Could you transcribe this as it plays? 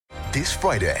This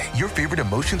Friday, your favorite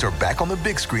emotions are back on the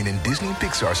big screen in Disney and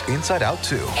Pixar's Inside Out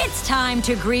 2. It's time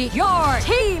to greet your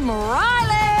Team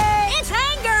Riley. It's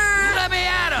anger. Let me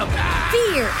at him.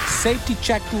 Fear. Safety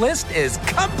checklist is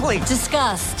complete.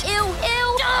 Disgust. Ew.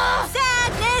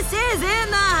 Sadness is in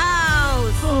the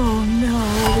house. Oh, no.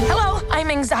 Hello, I'm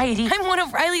anxiety. I'm one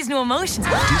of Riley's new emotions.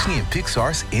 Disney and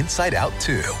Pixar's Inside Out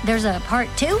 2. There's a part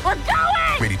 2? We're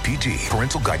going! Rated PG.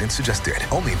 Parental guidance suggested.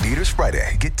 Only in theaters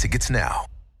Friday. Get tickets now.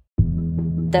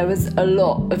 There was a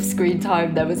lot of screen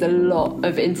time, there was a lot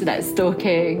of internet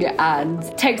stalking and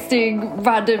texting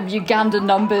random Ugandan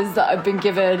numbers that I've been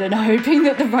given and hoping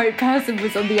that the right person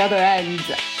was on the other end.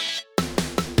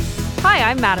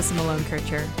 Hi, I'm Madison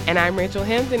Malone-Kircher. And I'm Rachel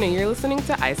Hampton, and you're listening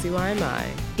to ICYMI.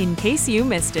 In case you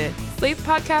missed it, Slate's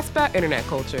podcast about internet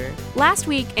culture. Last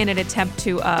week, in an attempt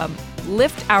to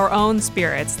lift our own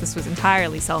spirits, this was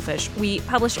entirely selfish, we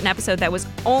published an episode that was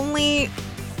only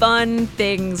fun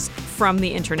things from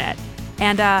the internet.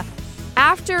 And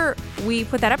after we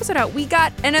put that episode out, we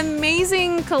got an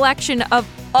amazing collection of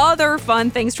other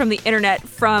fun things from the internet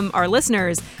from our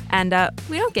listeners. And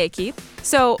we don't gatekeep.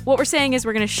 So what we're saying is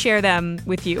we're going to share them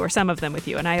with you, or some of them with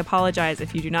you. And I apologize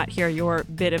if you do not hear your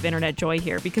bit of internet joy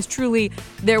here, because truly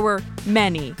there were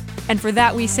many. And for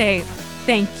that we say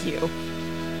thank you.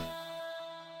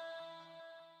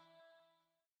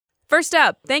 First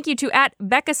up, thank you to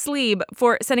 @BeccaSleeb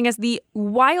for sending us the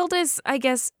wildest, I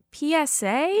guess,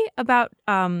 PSA about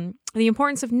the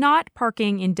importance of not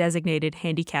parking in designated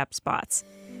handicap spots.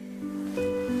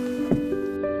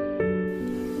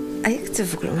 A jak ty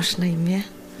w ogóle masz na imię?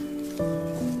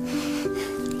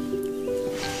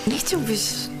 Nie chciałbyś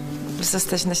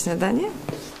zostać na śniadanie?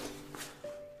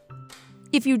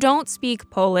 If you don't speak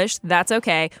Polish, that's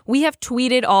okay. We have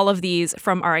tweeted all of these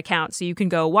from our account, so you can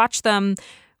go watch them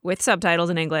with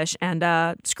subtitles in English and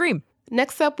scream.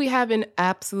 Next up, we have an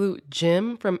absolute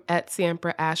gem from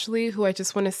 @SiempraAshley, who I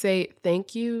just want to say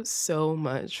thank you so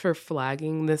much for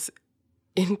flagging this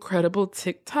incredible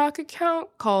TikTok account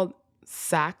called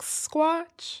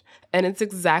Sasquatch. And it's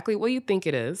exactly what you think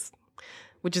it is,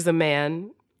 which is a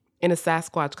man in a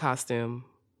Sasquatch costume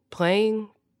playing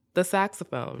the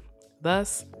saxophone.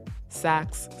 Thus,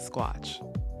 Sasquatch.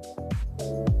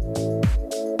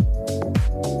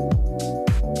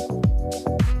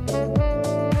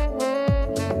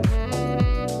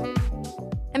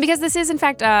 And because this is, in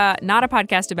fact, not a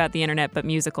podcast about the internet, but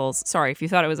musicals. Sorry, if you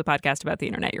thought it was a podcast about the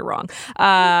internet, you're wrong.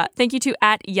 Thank you to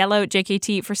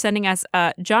 @YellowJKT for sending us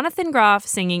Jonathan Groff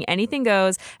singing Anything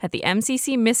Goes at the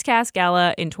MCC Miscast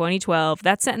Gala in 2012.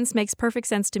 That sentence makes perfect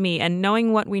sense to me. And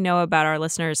knowing what we know about our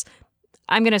listeners,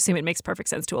 I'm going to assume it makes perfect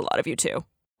sense to a lot of you, too.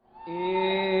 In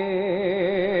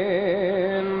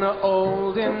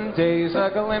olden days, a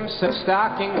glimpse of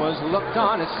stocking was looked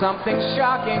on as something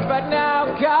shocking, but now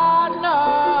God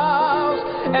knows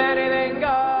anything goes.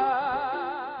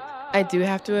 I do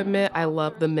have to admit, I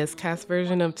love the miscast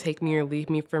version of Take Me or Leave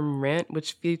Me from Rent,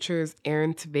 which features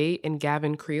Aaron Tveit and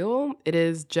Gavin Creel. It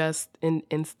is just an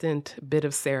instant bit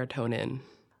of serotonin.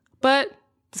 But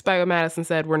despite what Madison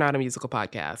said, we're not a musical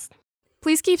podcast.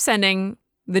 Please keep sending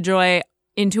the joy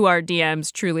into our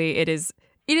DMs. Truly, it is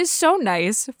so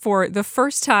nice for the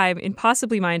first time in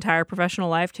possibly my entire professional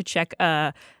life to check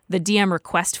the DM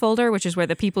request folder, which is where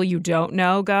the people you don't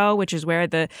know go, which is where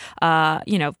the,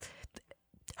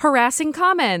 harassing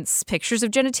comments, pictures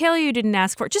of genitalia you didn't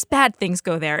ask for, just bad things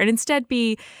go there, and instead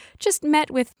be just met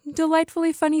with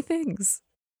delightfully funny things.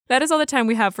 That is all the time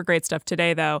we have for great stuff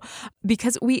today, though,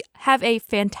 because we have a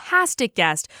fantastic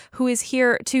guest who is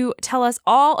here to tell us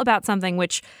all about something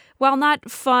which, while not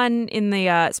fun in the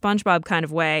SpongeBob kind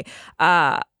of way,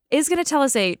 is going to tell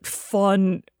us a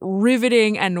fun,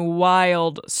 riveting, and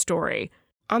wild story.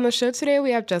 On the show today,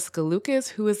 we have Jessica Lucas,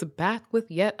 who is back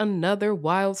with yet another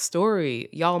wild story.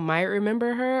 Y'all might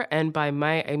remember her, and by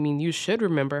might, I mean you should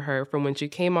remember her from when she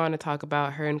came on to talk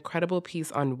about her incredible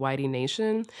piece on Whitey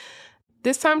Nation.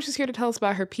 This time, she's here to tell us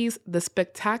about her piece, The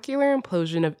Spectacular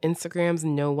Implosion of Instagram's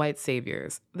No White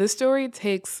Saviors. This story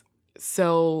takes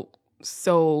so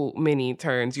many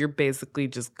turns. You're basically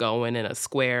just going in a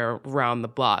square around the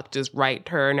block, just right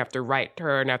turn after right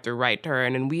turn after right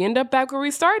turn, and we end up back where we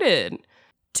started.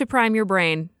 To prime your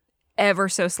brain ever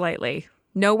so slightly,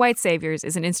 No White Saviors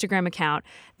is an Instagram account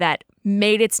that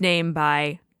made its name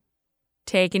by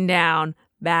taking down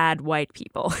bad white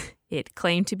people. It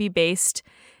claimed to be based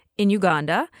in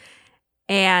Uganda,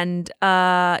 and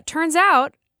turns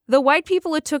out the white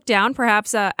people it took down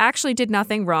perhaps actually did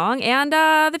nothing wrong, and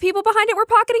the people behind it were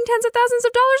pocketing tens of thousands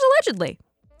of dollars allegedly.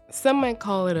 Some might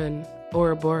call it an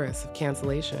Ouroboros of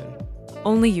cancellation.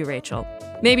 Only you, Rachel.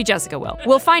 Maybe Jessica will.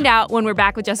 We'll find out when we're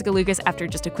back with Jessica Lucas after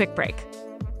just a quick break.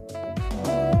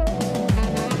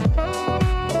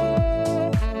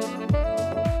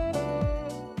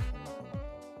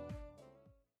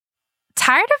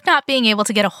 Tired of not being able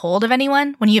to get a hold of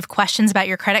anyone when you have questions about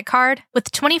your credit card?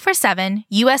 With 24/7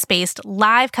 US-based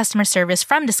live customer service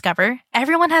from Discover,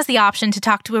 everyone has the option to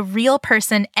talk to a real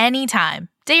person anytime,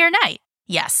 day or night.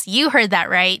 Yes, you heard that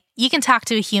right. You can talk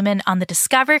to a human on the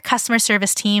Discover customer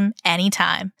service team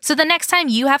anytime. So the next time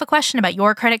you have a question about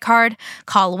your credit card,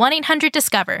 call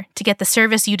 1-800-DISCOVER to get the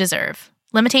service you deserve.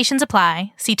 Limitations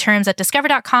apply. See terms at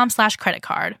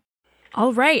discover.com/creditcard.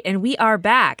 All right, and we are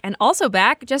back. And also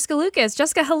back, Jessica Lucas.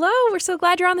 Jessica, hello. We're so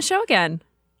glad you're on the show again.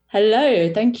 Hello,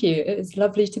 thank you. It was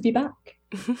lovely to be back.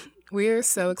 We're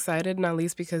so excited, not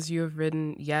least because you have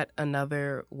written yet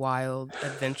another wild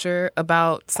adventure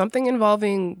about something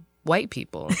involving white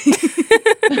people.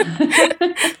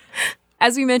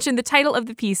 As we mentioned, the title of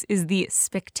the piece is The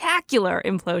Spectacular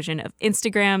Implosion of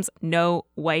Instagram's No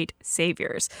White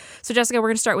Saviors. So, Jessica, we're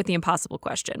going to start with the impossible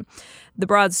question. The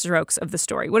broad strokes of the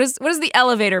story. What is the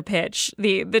elevator pitch?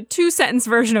 The two-sentence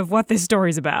version of what this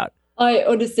story's about?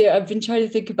 I've been trying to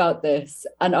think about this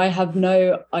and I have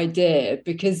no idea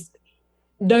because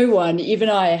no one, even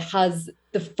I, has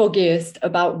the foggiest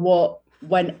about what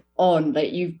went on.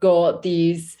 Like, you've got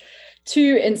these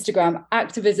two Instagram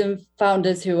activism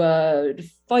founders who are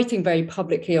fighting very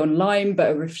publicly online but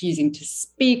are refusing to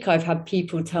speak. I've had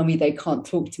people tell me they can't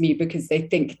talk to me because they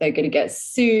think they're going to get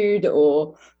sued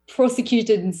or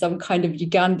prosecuted in some kind of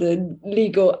Ugandan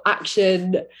legal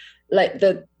action. Like,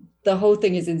 the whole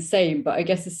thing is insane. But I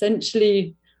guess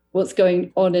essentially what's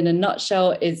going on in a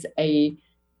nutshell is a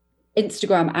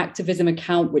Instagram activism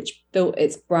account which built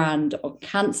its brand on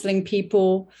cancelling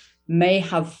people may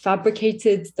have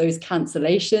fabricated those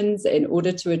cancellations in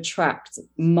order to attract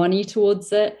money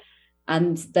towards it.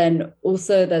 And then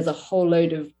also there's a whole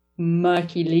load of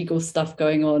murky legal stuff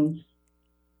going on,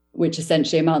 which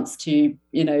essentially amounts to,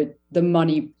 the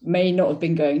money may not have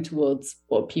been going towards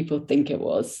what people think it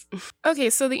was. Okay,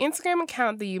 so the Instagram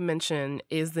account that you mentioned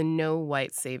is the No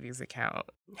White Saviors account.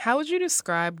 How would you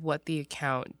describe what the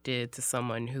account did to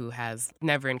someone who has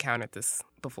never encountered this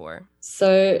before?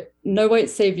 So No White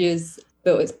Saviors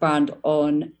built its brand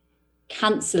on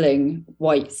cancelling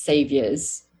white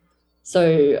saviors.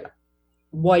 So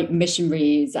white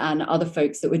missionaries and other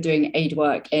folks that were doing aid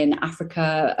work in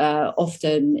Africa,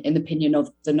 often in the opinion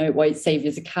of the No White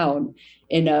Saviors account,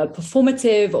 in a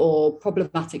performative or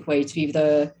problematic way to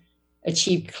either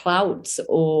achieve clout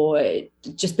or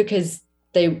just because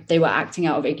they were acting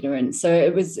out of ignorance. So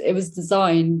it was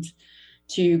designed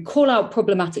to call out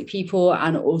problematic people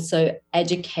and also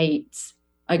educate,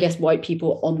 I guess, white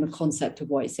people on the concept of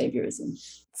white saviorism.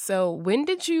 So when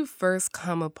did you first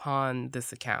come upon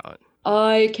this account?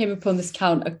 I came upon this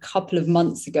account a couple of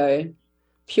months ago,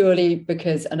 purely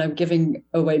because, and I'm giving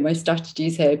away my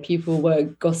strategies here, people were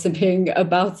gossiping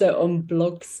about it on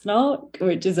Blog Snark,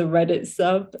 which is a Reddit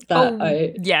sub that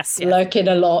I lurk in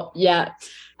a lot. Yeah.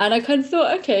 And I kind of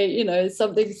thought, okay,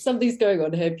 something's going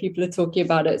on here. People are talking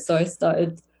about it. So I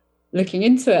started looking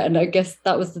into it. And I guess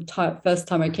that was the first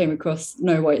time I came across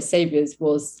No White Saviors,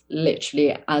 was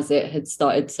literally as it had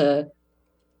started to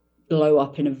blow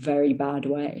up in a very bad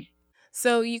way.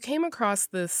 So you came across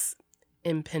this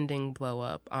impending blow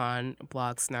up on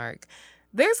Blog Snark.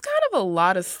 There's kind of a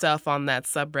lot of stuff on that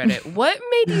subreddit. What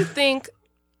made you think,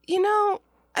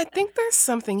 I think there's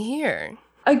something here?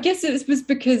 I guess it was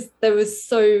because there was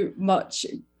so much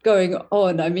going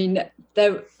on. I mean,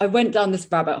 I went down this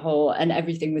rabbit hole and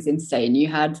everything was insane. You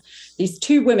had these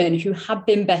two women who had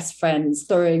been best friends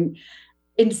throwing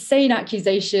insane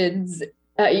accusations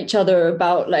at each other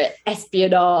about like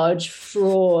espionage,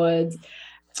 fraud,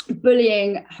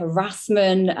 bullying,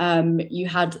 harassment. You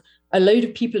had a load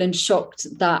of people in shock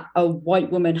that a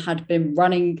white woman had been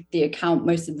running the account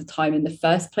most of the time in the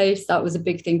first place. That was a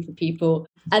big thing for people.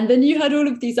 And then you had all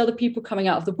of these other people coming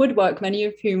out of the woodwork, many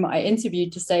of whom I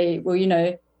interviewed, to say, well,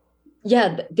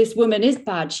 this woman is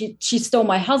bad. She stole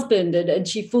my husband and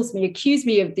she falsely accused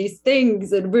me of these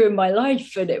things and ruined my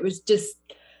life. And it was just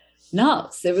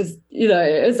nuts. It was,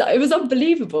 it was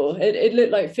unbelievable. It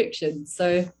looked like fiction.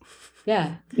 So,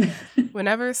 yeah.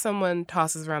 Whenever someone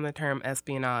tosses around the term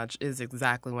espionage is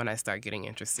exactly when I start getting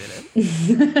interested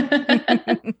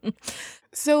in.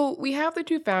 So we have the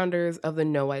two founders of the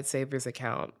No White Saviors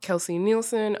account, Kelsey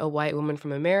Nielsen, a white woman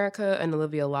from America, and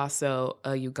Olivia Lasso,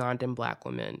 a Ugandan Black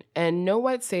woman. And No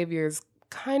White Saviors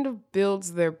kind of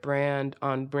builds their brand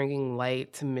on bringing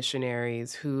light to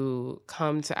missionaries who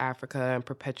come to Africa and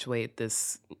perpetuate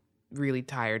this really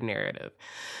tired narrative.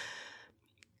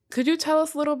 Could you tell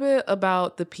us a little bit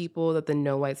about the people that the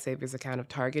No White Saviors account have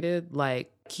targeted,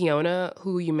 like Kiona,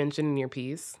 who you mentioned in your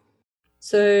piece?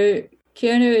 So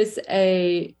Kiona is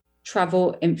a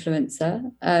travel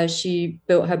influencer. She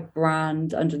built her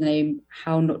brand under the name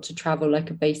How Not to Travel Like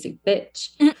a Basic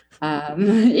Bitch.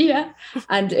 Yeah,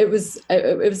 and it was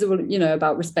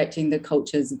about respecting the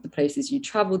cultures of the places you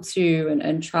travel to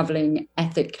and traveling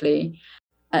ethically.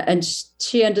 And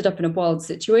she ended up in a wild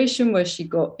situation where she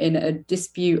got in a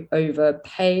dispute over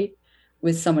pay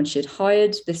with someone she had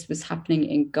hired. This was happening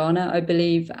in Ghana, I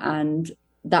believe, and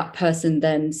that person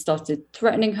then started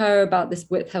threatening her about this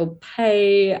withheld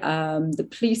pay. The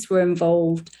police were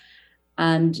involved,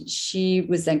 and she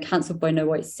was then cancelled by No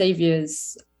White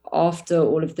Saviors after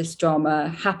all of this drama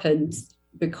happened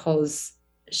because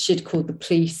she'd called the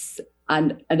police,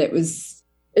 and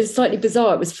it's slightly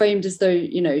bizarre. It was framed as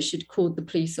though, she'd called the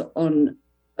police on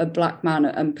a black man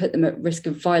and put them at risk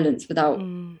of violence without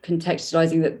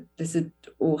contextualizing that this had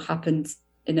all happened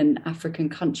in an African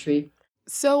country.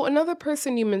 So another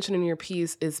person you mentioned in your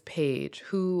piece is Paige,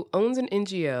 who owns an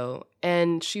NGO,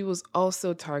 and she was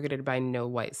also targeted by No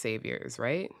White Saviors,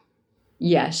 right?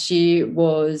 Yeah, she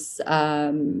was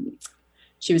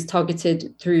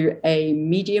targeted through a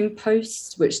Medium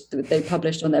post, which they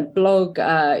published on their blog,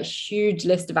 a huge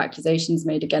list of accusations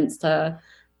made against her,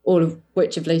 all of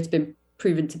which have later been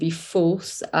proven to be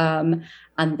false. And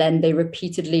then they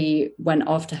repeatedly went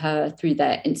after her through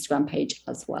their Instagram page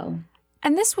as well.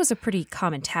 And this was a pretty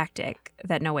common tactic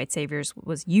that No White Saviors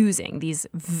was using. These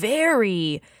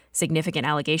very significant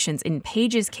allegations. In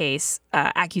Paige's case,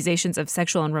 accusations of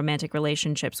sexual and romantic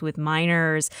relationships with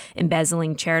minors,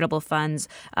 embezzling charitable funds,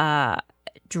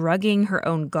 drugging her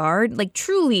own guard, like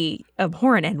truly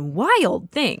abhorrent and wild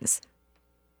things.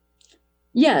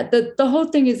 Yeah, the whole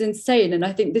thing is insane. And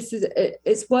I think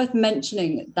it's worth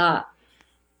mentioning that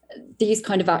these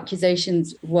kind of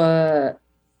accusations were...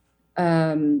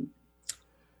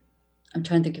 I'm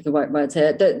trying to think of the right words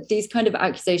here. These kind of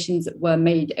accusations were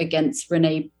made against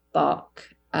Renee Buck.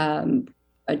 I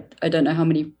don't know how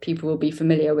many people will be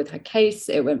familiar with her case.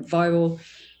 It went viral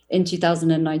in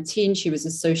 2019. She was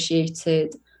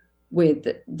associated with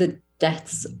the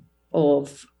deaths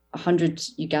of 100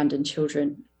 Ugandan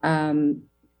children. And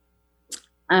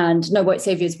No White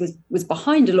Saviors was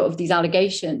behind a lot of these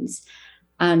allegations.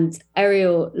 And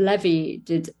Ariel Levy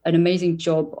did an amazing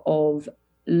job of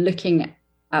looking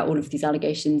at all of these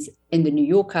allegations in the New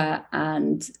Yorker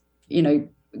and,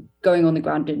 going on the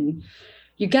ground in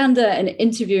Uganda and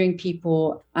interviewing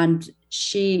people. And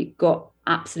she got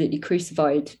absolutely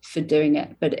crucified for doing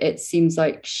it. But it seems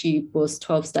like she was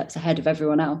 12 steps ahead of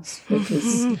everyone else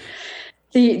because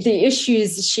the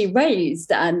issues she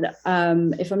raised. And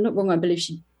if I'm not wrong, I believe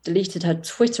she deleted her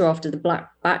Twitter after the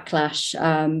Black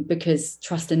backlash because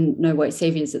trust in No White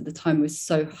Saviors at the time was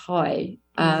so high.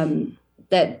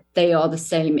 That they are the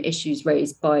same issues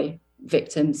raised by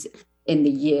victims in the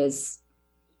years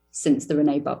since the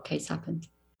Renee Buck case happened.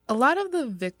 A lot of the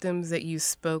victims that you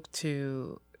spoke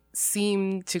to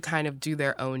seem to kind of do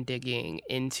their own digging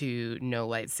into No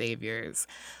White Saviors.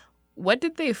 What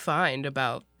did they find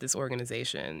about this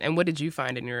organization, and what did you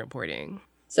find in your reporting?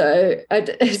 So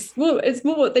it's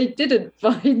more what they didn't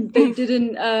find. They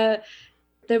didn't.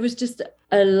 There was just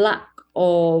a lack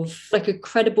of like a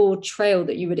credible trail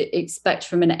that you would expect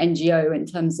from an NGO in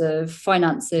terms of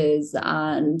finances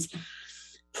and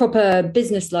proper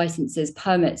business licenses,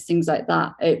 permits, things like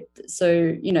that.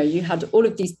 So you had all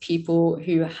of these people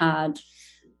who had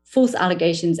false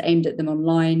allegations aimed at them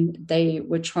online. They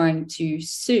were trying to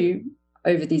sue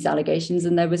over these allegations,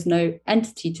 and there was no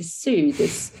entity to sue.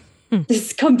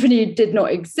 This company did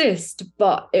not exist,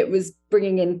 but it was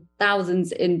bringing in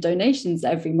thousands in donations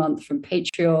every month from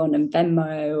Patreon and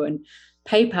Venmo and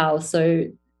PayPal. So,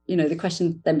 the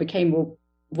question then became, well,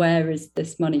 where is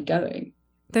this money going?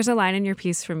 There's a line in your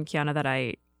piece from Kiona that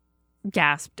I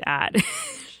gasped at.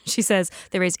 She says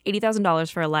they raised $80,000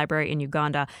 for a library in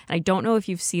Uganda. And I don't know if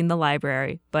you've seen the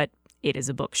library, but it is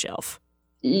a bookshelf.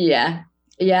 Yeah.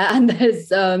 Yeah, and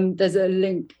there's a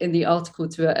link in the article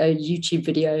to a YouTube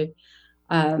video,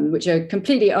 which a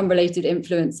completely unrelated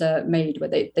influencer made, where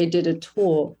they did a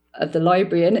tour of the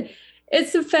library. And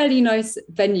it's a fairly nice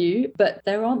venue, but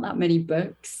there aren't that many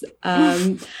books.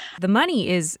 The money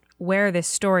is where this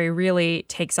story really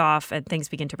takes off and things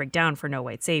begin to break down for No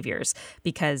White Saviors,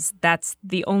 because that's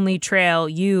the only trail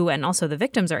you and also the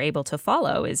victims are able to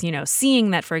follow is,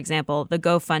 seeing that, for example, the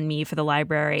GoFundMe for the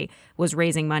library was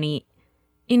raising money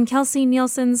in Kelsey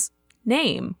Nielsen's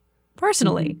name,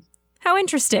 personally. Mm-hmm. How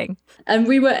interesting. And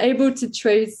we were able to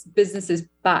trace businesses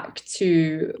back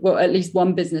to, well, at least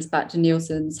one business back to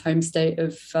Nielsen's home state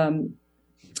of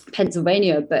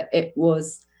Pennsylvania, but it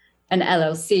was an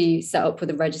LLC set up with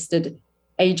a registered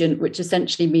agent, which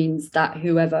essentially means that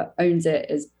whoever owns it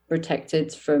is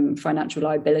protected from financial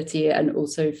liability and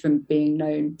also from being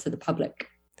known to the public.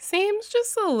 Seems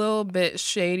just a little bit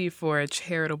shady for a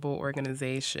charitable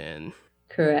organization.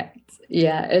 Correct.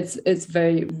 Yeah, it's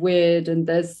very weird, and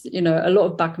there's a lot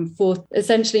of back and forth.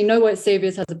 Essentially, No White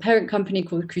Saviors has a parent company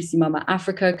called Kusi Mama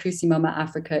Africa. Kusi Mama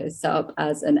Africa is set up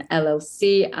as an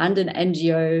LLC and an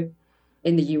NGO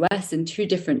in the US in 2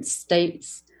 different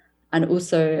states, and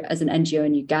also as an NGO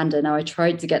in Uganda. Now, I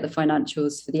tried to get the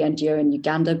financials for the NGO in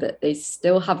Uganda, but they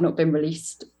still have not been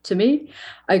released to me.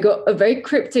 I got a very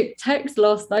cryptic text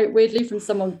last night, weirdly, from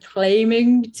someone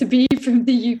claiming to be from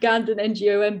the Ugandan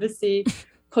NGO embassy,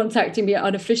 contacting me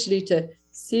unofficially to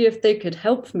see if they could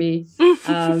help me,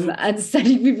 and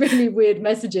sending me really weird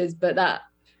messages, but that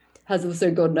has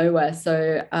also gone nowhere.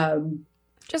 So,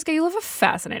 Jessica, you live a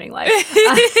fascinating life.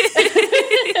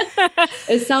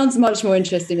 It sounds much more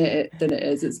interesting than it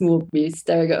is. It's more me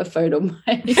staring at a phone on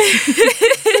my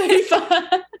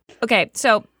sofa. Okay,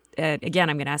 so again,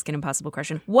 I'm going to ask an impossible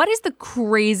question. What is the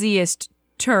craziest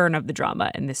turn of the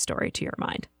drama in this story to your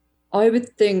mind? I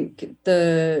would think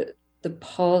the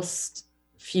past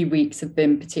few weeks have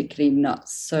been particularly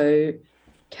nuts. So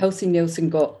Kelsey Nielsen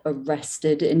got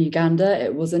arrested in Uganda.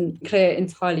 It wasn't clear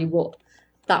entirely what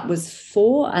that was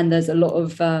for, and there's a lot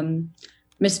of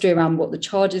mystery around what the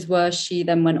charges were. She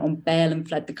then went on bail and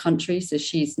fled the country, so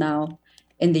she's now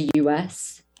in the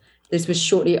US. This was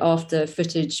shortly after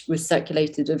footage was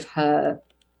circulated of her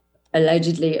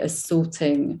allegedly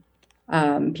assaulting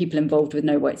people involved with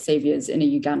No White Saviors in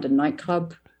a Ugandan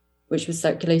nightclub, which was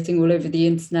circulating all over the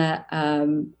internet.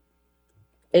 And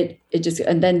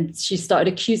then she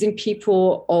started accusing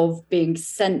people of being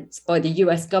sent by the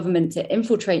US government to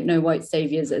infiltrate No White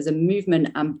Saviors as a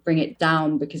movement and bring it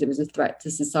down because it was a threat to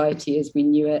society as we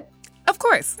knew it. Of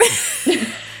course.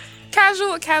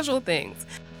 Casual things.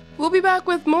 We'll be back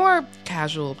with more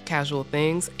casual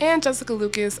things and Jessica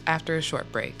Lucas after a short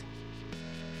break.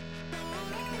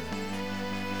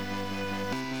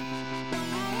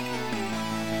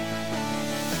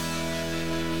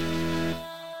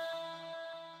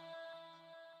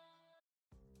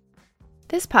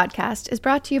 This podcast is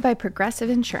brought to you by Progressive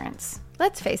Insurance.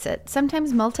 Let's face it,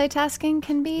 sometimes multitasking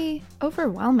can be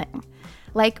overwhelming.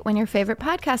 Like when your favorite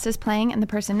podcast is playing and the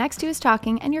person next to you is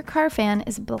talking and your car fan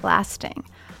is blasting,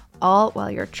 all while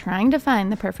you're trying to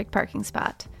find the perfect parking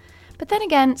spot. But then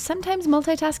again, sometimes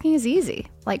multitasking is easy,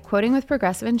 like quoting with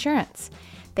Progressive Insurance.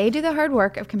 They do the hard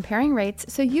work of comparing rates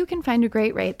so you can find a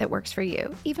great rate that works for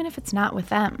you, even if it's not with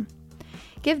them.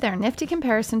 Give their nifty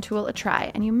comparison tool a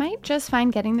try, and you might just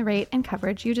find getting the rate and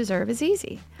coverage you deserve is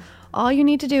easy. All you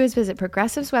need to do is visit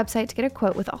Progressive's website to get a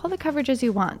quote with all the coverages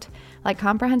you want, like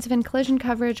comprehensive and collision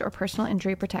coverage or personal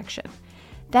injury protection.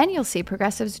 Then you'll see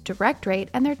Progressive's direct rate,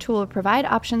 and their tool will provide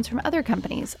options from other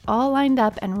companies, all lined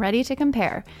up and ready to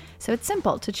compare, so it's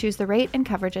simple to choose the rate and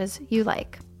coverages you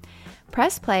like.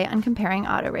 Press play on comparing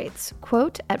auto rates.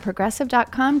 Quote at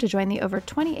progressive.com to join the over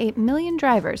 28 million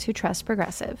drivers who trust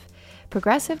Progressive.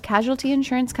 Progressive Casualty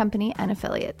Insurance Company and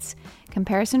Affiliates.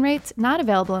 Comparison rates not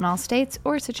available in all states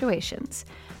or situations.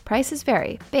 Prices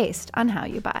vary based on how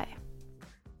you buy.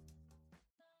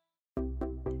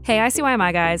 Hey,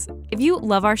 ICYMI guys. If you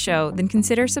love our show, then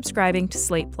consider subscribing to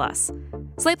Slate Plus.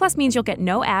 Slate Plus means you'll get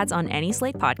no ads on any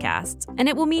Slate podcasts, and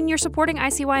it will mean you're supporting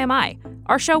ICYMI.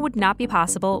 Our show would not be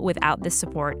possible without this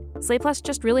support. Slate Plus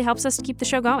just really helps us to keep the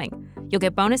show going. You'll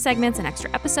get bonus segments and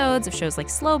extra episodes of shows like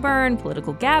Slow Burn,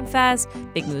 Political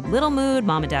Gabfest, Big Mood, Little Mood,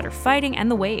 Mom and Dad Are Fighting, and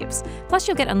The Waves. Plus,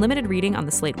 you'll get unlimited reading on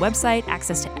the Slate website,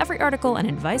 access to every article and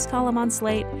advice column on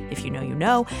Slate, if you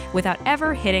know, without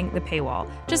ever hitting the paywall.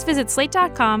 Just visit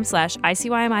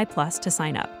slate.com/ICYMI Plus to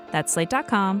sign up. That's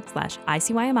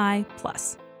slate.com/ICYMI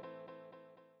Plus.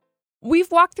 We've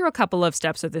walked through a couple of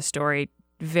steps of this story.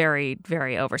 Very,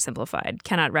 very oversimplified.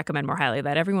 Cannot recommend more highly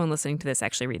that everyone listening to this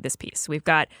actually read this piece. We've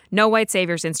got No White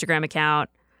Saviors Instagram account.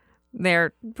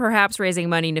 They're perhaps raising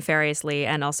money nefariously,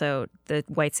 and also the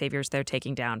white saviors they're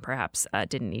taking down perhaps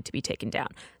didn't need to be taken down.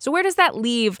 So where does that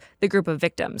leave the group of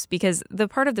victims? Because the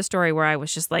part of the story where I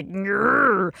was just like,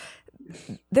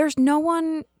 there's no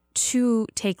one to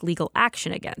take legal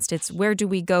action against. It's where do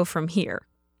we go from here?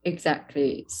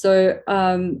 Exactly. So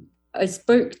I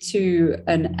spoke to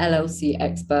an LLC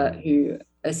expert who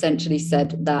essentially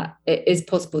said that it is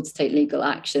possible to take legal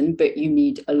action, but you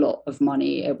need a lot of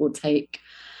money. It will take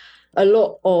a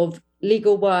lot of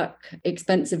legal work,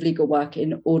 expensive legal work,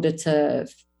 in order to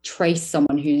trace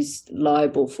someone who's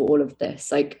liable for all of this,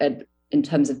 like in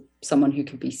terms of someone who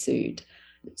could be sued.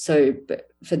 So but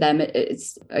for them,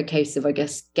 it's a case of, I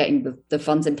guess, getting the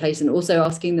funds in place and also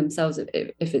asking themselves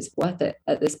if it's worth it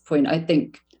at this point. I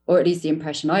think, or at least the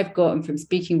impression I've gotten from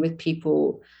speaking with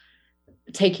people,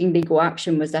 taking legal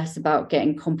action was less about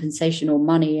getting compensation or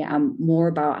money and more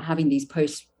about having these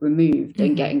posts removed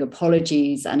and getting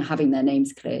apologies and having their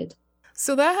names cleared.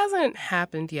 So that hasn't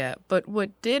happened yet, but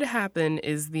what did happen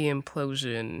is the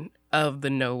implosion of the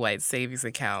No White Saviors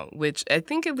account, which I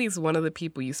think at least one of the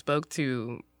people you spoke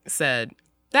to said,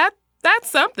 that's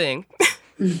something.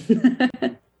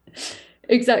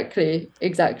 Exactly.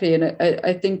 And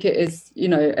I think it is,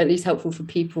 at least helpful for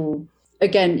people.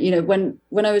 Again,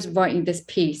 when I was writing this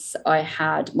piece, I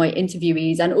had my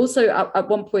interviewees and also at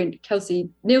one point,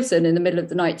 Kelsey Nielsen in the middle of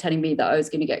the night telling me that I was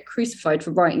going to get crucified for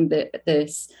writing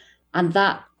this. And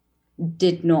that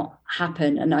did not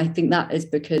happen. And I think that is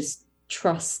because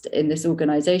trust in this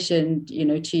organization, 2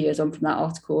 years on from that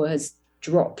article, has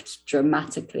dropped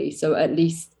dramatically. So at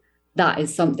least that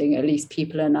is something, at least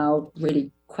people are now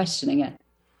really questioning it.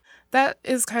 That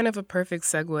is kind of a perfect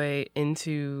segue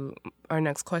into our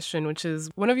next question, which is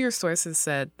one of your sources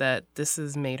said that this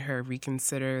has made her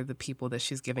reconsider the people that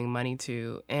she's giving money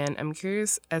to. And I'm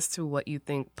curious as to what you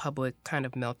think public kind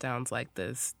of meltdowns like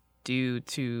this do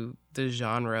to the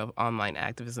genre of online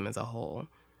activism as a whole.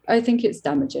 I think it's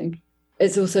damaging.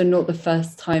 It's also not the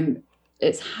first time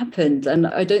it's happened. And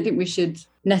I don't think we should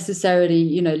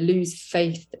necessarily, lose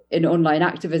faith in online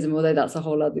activism, although that's a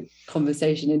whole other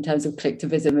conversation in terms of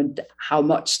clicktivism and how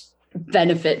much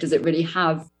benefit does it really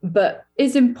have. But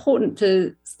it's important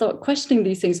to start questioning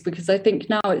these things because I think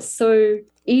now it's so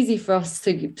easy for us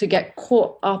to get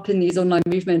caught up in these online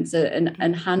movements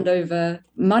and hand over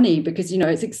money because,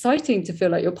 it's exciting to feel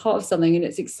like you're part of something and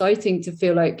it's exciting to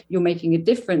feel like you're making a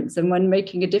difference. And when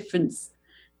making a difference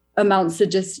amounts to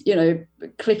just,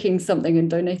 clicking something and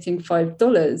donating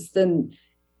 $5, then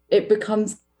it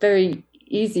becomes very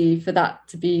easy for that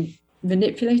to be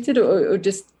manipulated or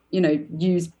just,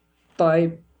 used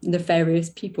by nefarious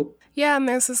people. Yeah, and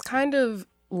there's this kind of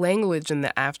language in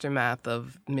the aftermath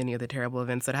of many of the terrible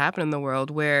events that happen in the world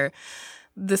where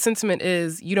the sentiment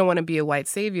is you don't want to be a white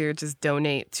savior, just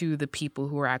donate to the people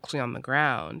who are actually on the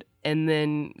ground. And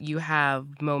then you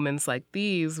have moments like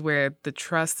these where the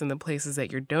trust in the places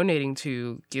that you're donating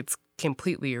to gets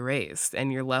completely erased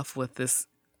and you're left with this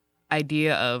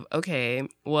idea of, okay,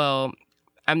 well,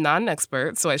 I'm not an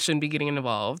expert, so I shouldn't be getting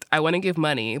involved. I want to give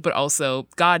money, but also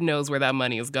God knows where that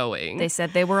money is going. They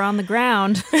said they were on the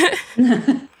ground.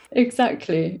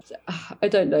 Exactly. I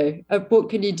don't know. What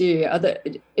can you do?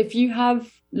 If you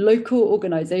have local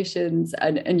organizations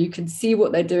and you can see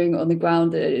what they're doing on the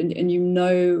ground and you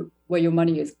know where your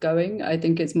money is going, I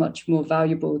think it's much more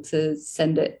valuable to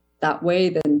send it that way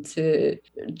than to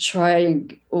try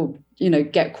and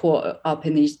get caught up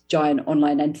in these giant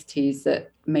online entities that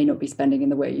may not be spending in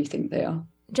the way you think they are.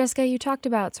 Jessica, you talked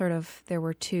about there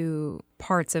were two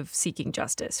parts of seeking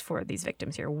justice for these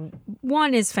victims here.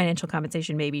 One is financial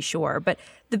compensation, maybe, sure, but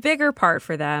the bigger part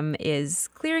for them is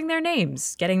clearing their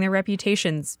names, getting their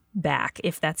reputations back,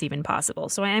 if that's even possible.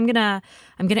 So I'm gonna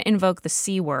invoke the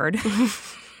C word.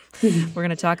 We're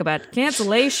gonna talk about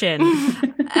cancellation.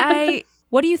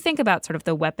 What do you think about sort of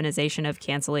the weaponization of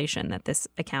cancellation that this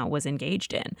account was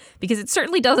engaged in? Because it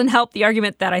certainly doesn't help the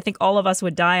argument that I think all of us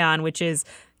would die on, which is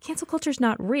cancel culture's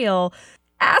not real.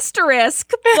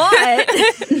 Asterisk, but...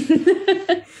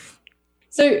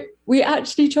 So we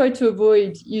actually tried to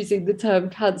avoid using the term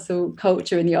cancel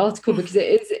culture in the article because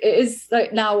it is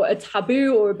like now a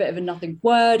taboo or a bit of a nothing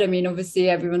word. I mean, obviously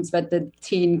everyone's read the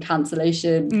teen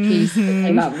cancellation piece that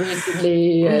came out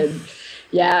recently and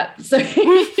yeah, so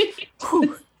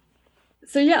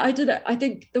yeah, I don't know. I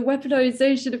think the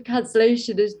weaponization of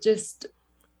cancellation is just,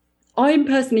 I'm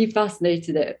personally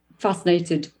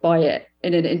fascinated by it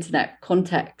in an internet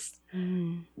context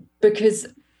because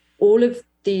all of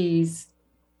these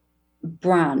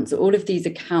brands, all of these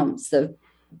accounts that have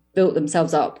built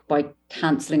themselves up by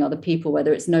cancelling other people,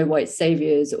 whether it's No White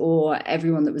Saviors or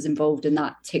everyone that was involved in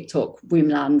that TikTok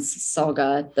Womblands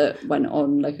saga that went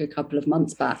on like a couple of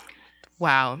months back.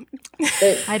 Wow.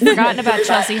 I'd forgotten about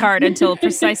Chelsea Hart until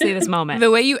precisely this moment. The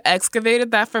way you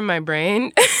excavated that from my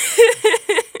brain.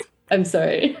 I'm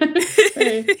sorry. But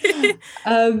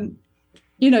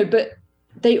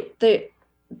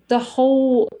the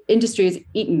whole industry is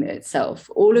eating itself.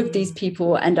 All of these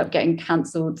people end up getting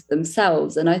cancelled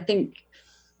themselves. And I think,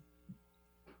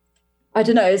 I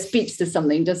don't know, it speaks to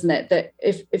something, doesn't it? That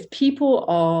if people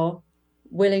are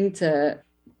willing to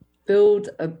build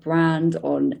a brand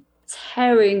on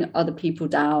tearing other people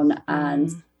down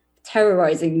and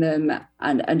terrorizing them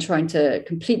and trying to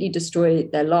completely destroy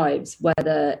their lives,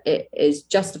 whether it is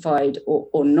justified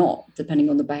or not, depending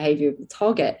on the behavior of the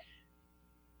target,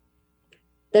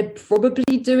 they're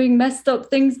probably doing messed up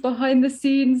things behind the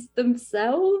scenes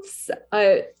themselves.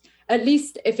 At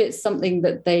least if it's something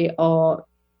that they are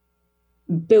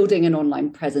building an online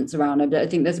presence around. I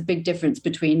think there's a big difference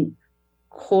between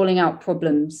calling out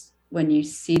problems when you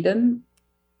see them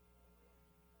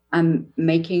and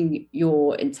making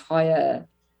your entire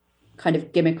kind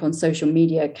of gimmick on social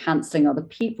media cancelling other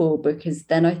people, because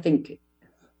then I think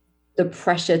the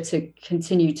pressure to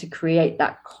continue to create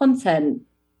that content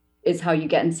is how you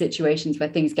get in situations where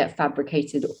things get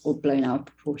fabricated or blown out of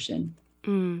proportion.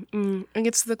 It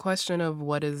gets to the question of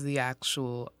what is the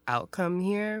actual outcome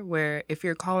here, where if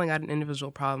you're calling out an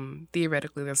individual problem,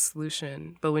 theoretically there's a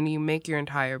solution. But when you make your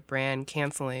entire brand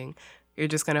canceling, you're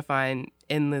just going to find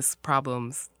endless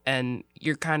problems, and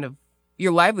your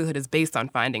livelihood is based on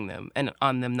finding them and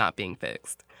on them not being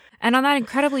fixed. And on that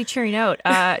incredibly cheery note,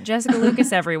 Jessica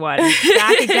Lucas, everyone,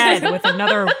 back again with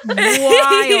another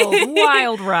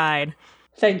wild ride.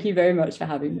 Thank you very much for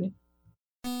having me.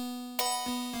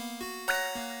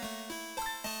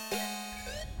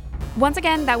 Once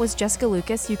again, that was Jessica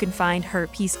Lucas. You can find her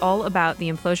piece all about the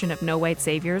implosion of no white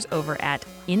saviors over at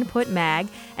Input Mag,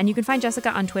 and you can find Jessica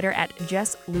on Twitter at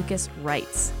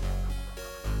JessLucasWrites.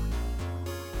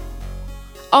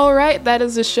 All right, that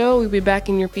is the show. We'll be back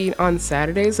in your feed on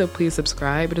Saturday, so please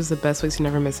subscribe. It is the best way to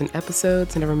never miss an episode,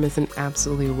 to never miss an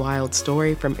absolutely wild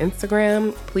story from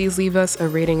Instagram. Please leave us a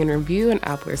rating and review on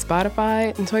Apple or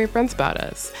Spotify, and tell your friends about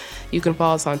us. You can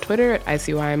follow us on Twitter at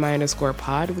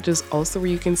ICYMI_pod, which is also where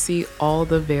you can see all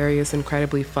the various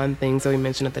incredibly fun things that we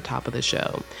mentioned at the top of the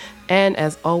show. And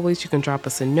as always, you can drop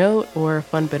us a note or a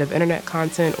fun bit of internet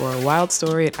content or a wild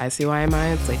story at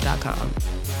ICYMI@slate.com.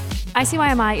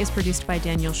 ICYMI is produced by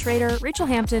Daniel Schrader, Rachel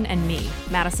Hampton, and me,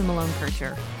 Madison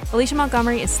Malone-Kircher. Alicia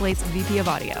Montgomery is Slate's VP of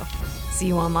Audio. See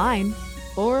you online.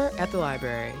 Or at the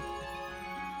library.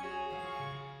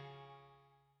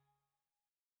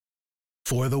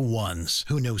 For the ones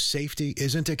who know safety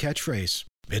isn't a catchphrase,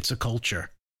 it's a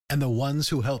culture. And the ones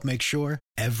who help make sure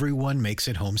everyone makes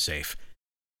it home safe.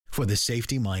 For the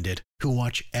safety-minded who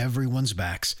watch everyone's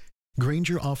backs,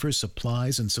 Grainger offers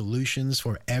supplies and solutions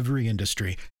for every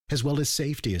industry, as well as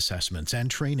safety assessments and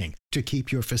training to keep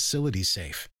your facilities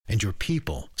safe and your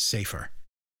people safer.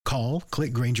 Call,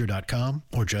 click Grainger.com,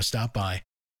 or just stop by.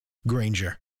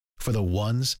 Grainger, for the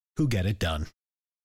ones who get it done.